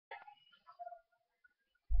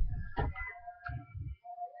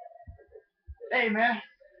Hey, man.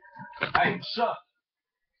 Hey, what's up?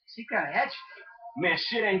 She kind of agitated. Man,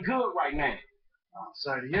 shit ain't good right now. Oh, I'm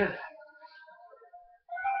sorry to hear that.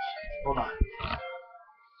 Hold on.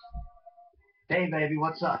 Hey, baby,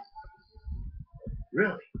 what's up?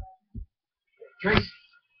 Really? Tracy?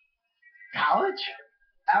 College?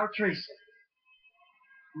 Our Tracy?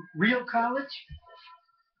 Real college?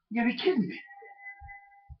 You gotta be kidding me.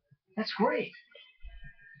 That's great.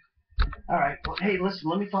 All right. Well, hey, listen,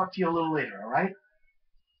 let me talk to you a little later, all right?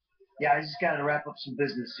 Yeah, I just gotta wrap up some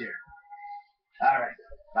business here. All right.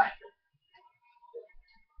 Bye.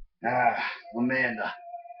 Amanda.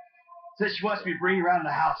 Says she wants me to bring you around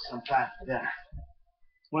the house sometime for dinner.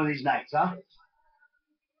 One of these nights, huh?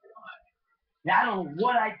 Now, I don't know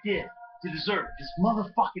what I did to deserve this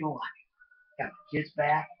motherfucking life. Got my kids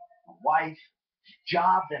back, my wife,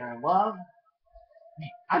 job that I love.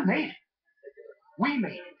 I made it. We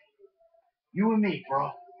made it. You and me,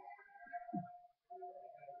 bro.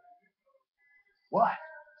 What?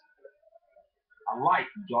 I like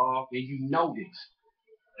you, dog, and you know this.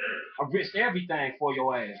 I risked everything for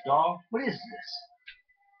your ass, dog. What is this?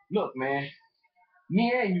 Look, man.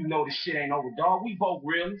 Me and you know this shit ain't over, dog. We both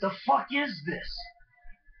real. The fuck is this?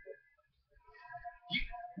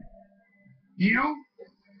 You?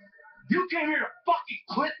 You came here to fucking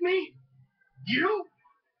clip me? You?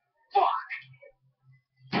 Fuck!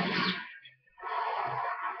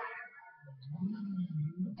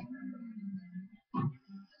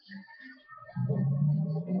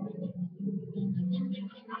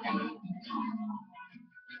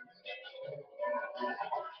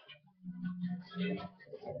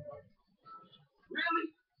 Really?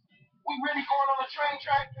 We really going on a train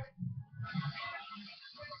track?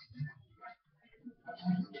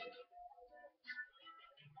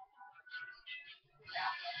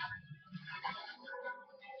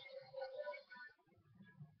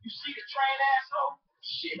 You see the train, asshole?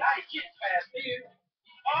 Shit, I ain't getting past here.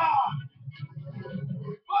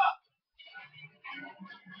 Fuck!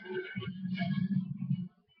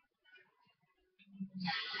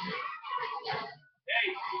 Hey.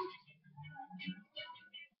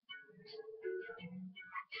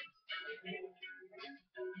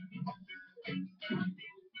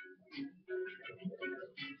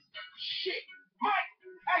 Shit. Mike!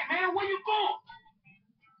 Hey, man, where you going?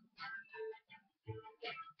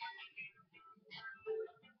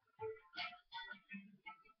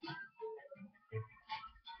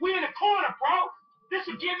 We in the corner, bro. This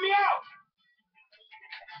will get me out.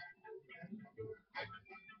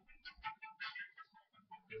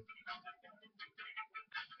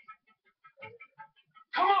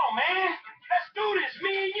 Come on, man. Let's do this,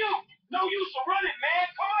 me and you. No use of running, man.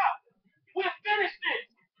 Come on. We'll finish this.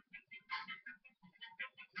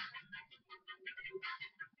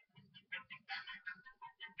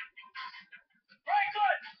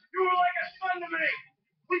 Franklin, you were like a son to me.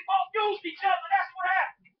 We both used each other. That's what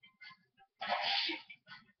happened. Shit.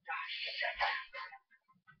 Shit.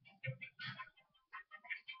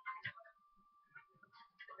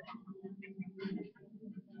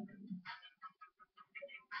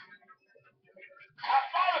 I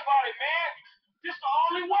thought about it, man. This the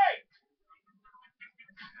only way.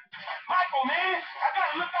 Michael, man, I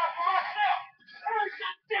gotta look out for myself. There's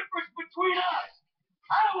a difference between us.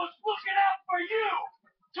 I was looking out for you.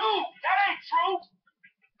 Dude, that ain't true.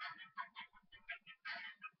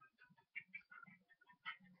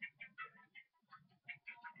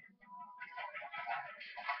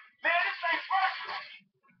 Man, this ain't personal.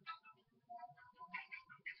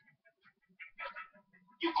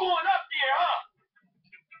 You going up there, huh?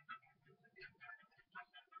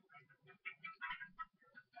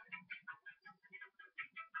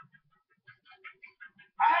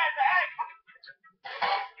 I had to act.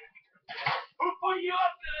 Who put you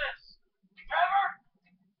up to this? Trevor?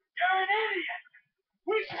 You're an idiot.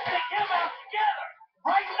 We should take him out together.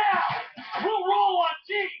 Right now. We'll roll on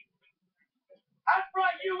T. I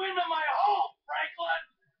brought you into my home, Franklin.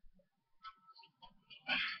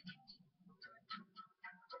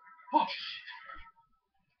 Oh, shit.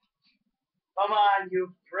 Come on,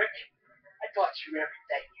 you prick. I taught you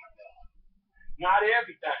everything you know. Not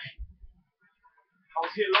everything. I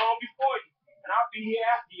was here long before you, and I'll be here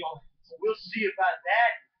after you. So we'll see about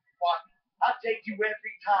that. Fuck. I'll take you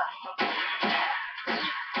every time.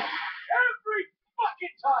 Every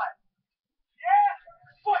fucking time. Yeah?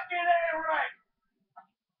 Fucking ain't right.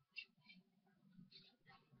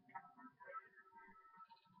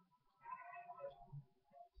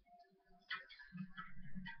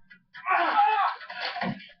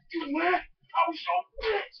 You man, I was your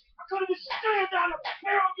bitch. I couldn't even stand down the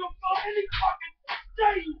barrel of your gun any fucking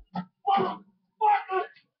day, you motherfucker.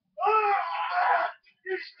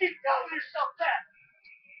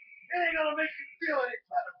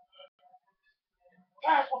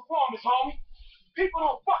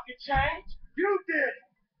 change. You did.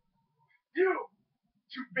 You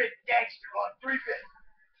big gangster on 3 bits.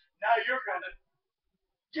 Now you're gonna.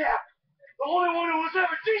 Yeah, the only one who was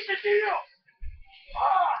ever decent to you.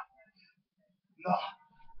 No,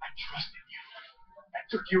 I trusted you. I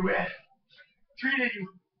took you in. Treated you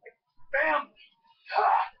like family.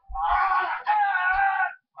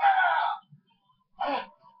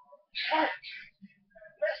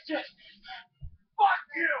 Let's just fuck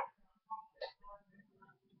you.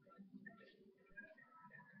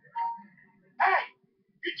 Hey,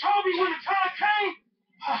 you told me when the time came.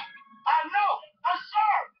 I know. I'm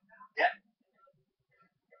sorry. Yeah.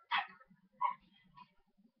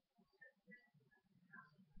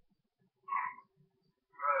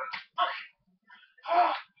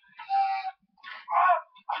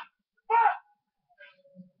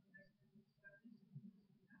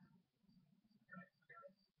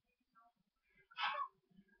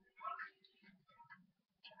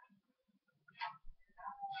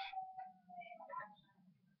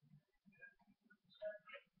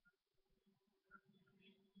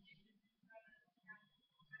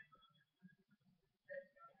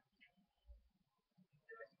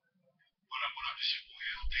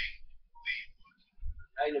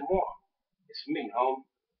 Hey, Lamar, it's me, homie.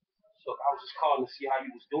 Look, I was just calling to see how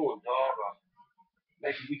you was doing, dog.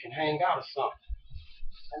 Maybe we can hang out or something.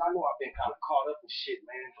 And I know I've been kind of caught up in shit,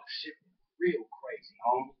 man, but shit is real crazy,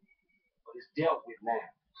 homie. But it's dealt with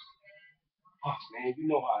now. Fuck, man, you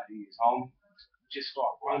know how it is, homie. You just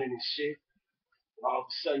start running and shit, and all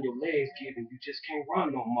of a sudden your legs give and you just can't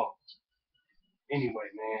run no more. Anyway,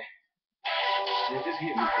 man, just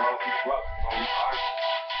hit me, bro. You rough, homie, all right?